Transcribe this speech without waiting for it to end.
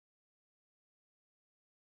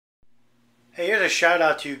Hey, here's a shout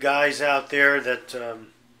out to you guys out there that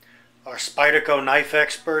are Spyderco knife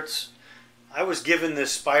experts. I was given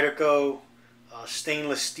this Spyderco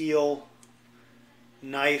stainless steel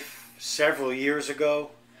knife several years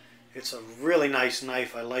ago. It's a really nice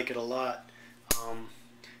knife. I like it a lot. Um,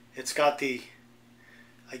 it's got I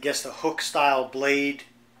guess the hook style blade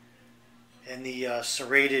and the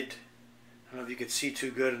serrated, I don't know if you can see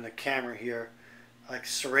too good in the camera here, like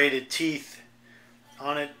serrated teeth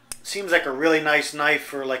on it. Seems like a really nice knife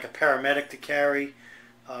for like a paramedic to carry,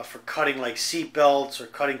 for cutting like seat belts or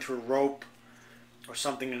cutting through rope or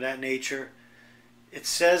something of that nature. It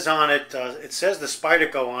says on it, it says the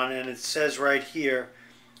Spyderco on it, and it says right here,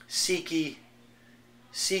 Siki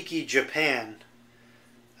Japan,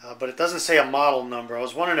 but it doesn't say a model number. I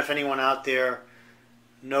was wondering if anyone out there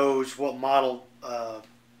knows what model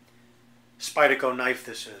Spyderco knife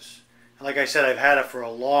this is. And like I said, I've had it for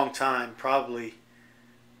a long time, probably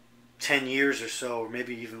 10 years or so, or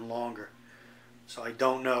maybe even longer. So I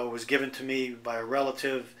don't know. It was given to me by a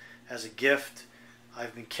relative as a gift.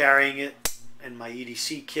 I've been carrying it in my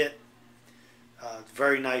EDC kit.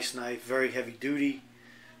 Very nice knife, very heavy duty,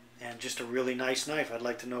 and just a really nice knife. I'd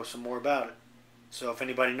like to know some more about it. So if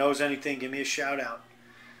anybody knows anything, give me a shout out.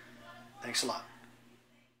 Thanks a lot.